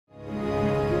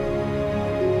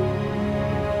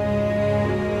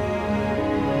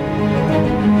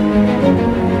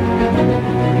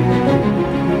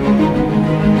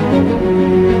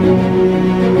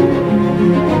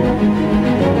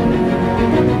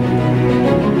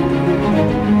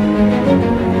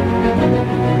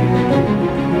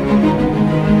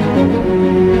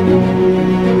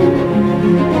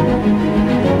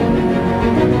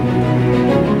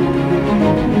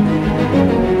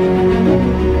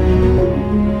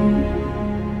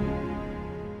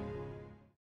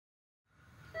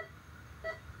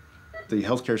The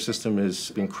healthcare system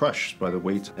is being crushed by the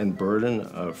weight and burden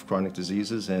of chronic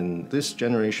diseases, and this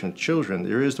generation of children,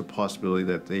 there is the possibility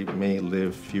that they may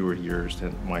live fewer years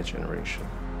than my generation.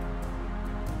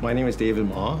 My name is David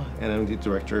Ma, and I'm the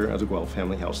director of the Guelph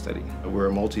Family Health Study. We're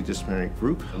a multidisciplinary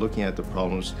group looking at the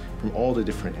problems from all the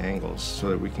different angles so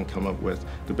that we can come up with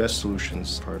the best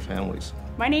solutions for our families.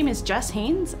 My name is Jess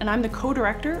Haynes, and I'm the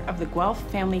co-director of the Guelph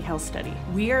Family Health Study.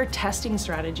 We are testing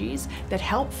strategies that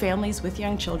help families with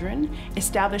young children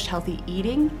establish healthy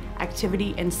eating,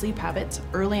 activity, and sleep habits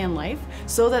early in life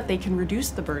so that they can reduce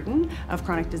the burden of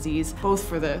chronic disease, both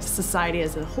for the society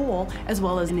as a whole, as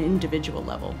well as an individual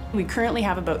level. We currently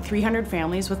have about 300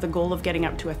 families with the goal of getting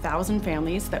up to 1,000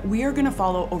 families that we are going to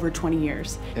follow over 20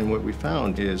 years. And what we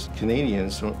found is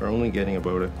Canadians are only getting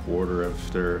about a quarter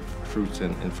of their fruits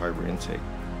and fiber intake.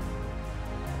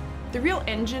 The real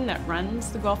engine that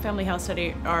runs the Guelph Family Health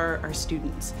Study are our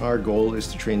students. Our goal is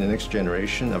to train the next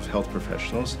generation of health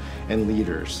professionals and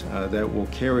leaders that will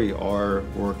carry our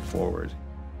work forward.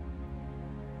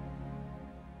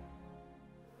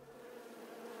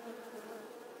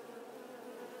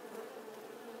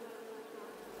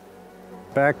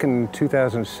 Back in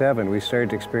 2007, we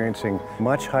started experiencing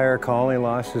much higher colony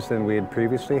losses than we had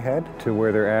previously had, to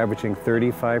where they're averaging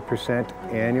 35%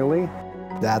 annually.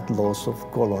 That loss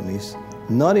of colonies,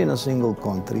 not in a single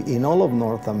country, in all of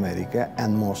North America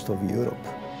and most of Europe.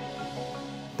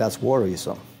 That's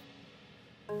worrisome.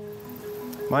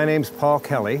 My name's Paul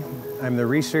Kelly. I'm the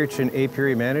Research and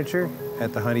Apiary Manager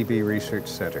at the Honeybee Research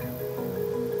Center.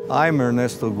 I'm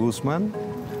Ernesto Guzman.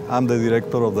 I'm the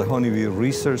Director of the Honeybee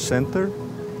Research Center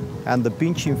and the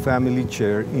Pinching Family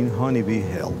Chair in Honeybee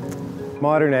Health.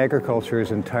 Modern agriculture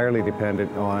is entirely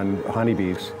dependent on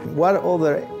honeybees. What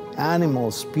other animal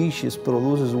species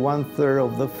produces 1/3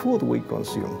 of the food we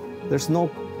consume? There's no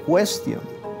question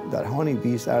that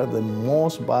honeybees are the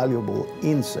most valuable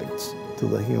insects to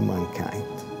the humankind.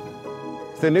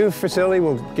 The new facility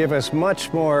will give us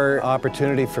much more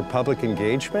opportunity for public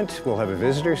engagement. We'll have a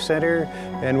visitor center,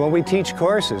 and when we teach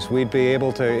courses, we'd be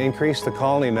able to increase the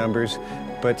colony numbers,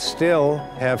 but still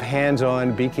have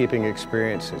hands-on beekeeping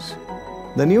experiences.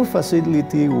 The new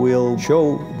facility will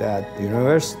show that the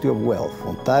University of Guelph,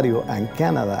 Ontario, and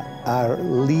Canada are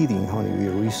leading honeybee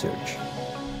research.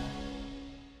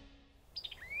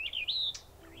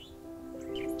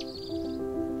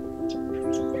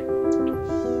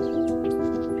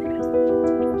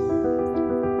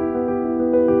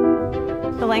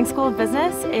 The Lang School of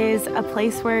Business is a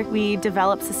place where we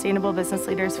develop sustainable business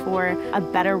leaders for a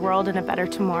better world and a better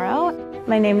tomorrow.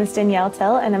 My name is Danielle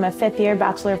Till, and I'm a fifth-year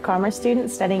Bachelor of Commerce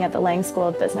student studying at the Lang School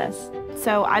of Business.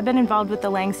 So I've been involved with the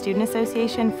Lang Student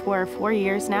Association for 4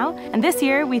 years now, and this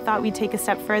year we thought we'd take a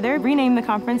step further, rename the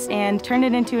conference, and turn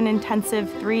it into an intensive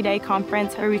 3-day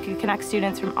conference where we could connect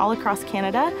students from all across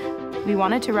Canada. We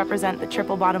wanted to represent the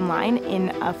triple bottom line in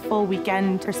a full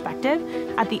weekend perspective.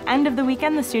 At the end of the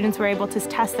weekend, the students were able to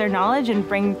test their knowledge and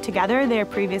bring together their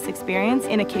previous experience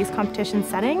in a case competition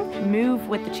setting. Move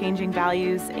with the changing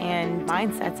values and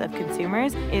mindsets of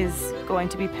consumers is going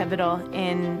to be pivotal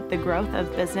in the growth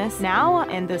of business now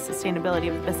and the sustainability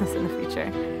of the business in the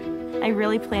future. I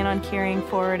really plan on carrying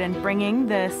forward and bringing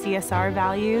the CSR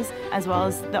values as well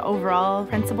as the overall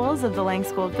principles of the Lang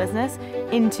School of Business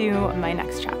into my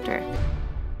next chapter.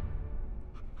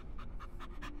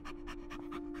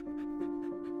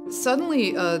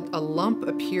 Suddenly a lump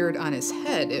appeared on his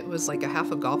head. It was like a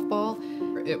half a golf ball.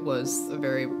 It was a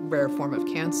very rare form of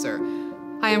cancer.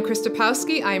 Hi, I'm Krista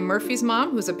Pawski. I'm Murphy's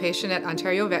mom, who's a patient at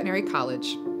Ontario Veterinary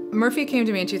College. Murphy came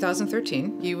to me in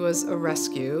 2013. He was a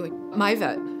rescue. My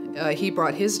vet, he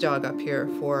brought his dog up here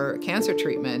for cancer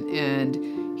treatment,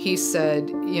 and he said,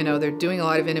 you know, they're doing a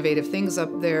lot of innovative things up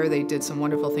there. They did some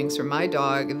wonderful things for my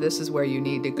dog. This is where you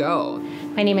need to go.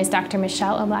 My name is Dr.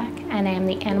 Michelle Oblak, and I am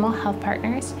the Animal Health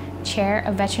Partners Chair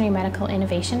of Veterinary Medical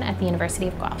Innovation at the University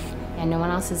of Guelph. And no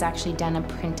one else has actually done a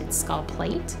printed skull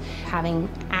plate. Having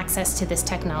access to this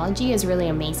technology is really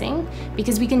amazing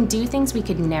because we can do things we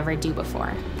could never do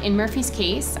before. In Murphy's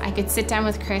case, I could sit down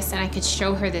with Chris and I could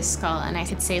show her this skull and I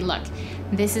could say, look,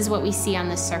 this is what we see on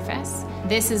the surface,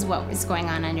 this is what is going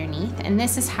on underneath, and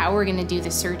this is how we're gonna do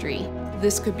the surgery.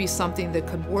 This could be something that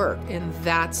could work, and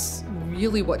that's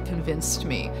really what convinced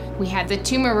me. We had the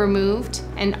tumor removed,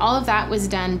 and all of that was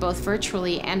done both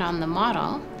virtually and on the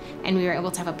model, and we were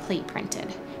able to have a plate printed.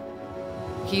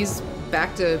 He's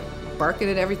back to barking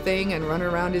at everything and running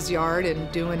around his yard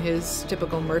and doing his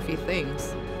typical Murphy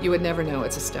things. You would never know.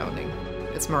 It's astounding.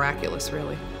 It's miraculous,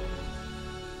 really.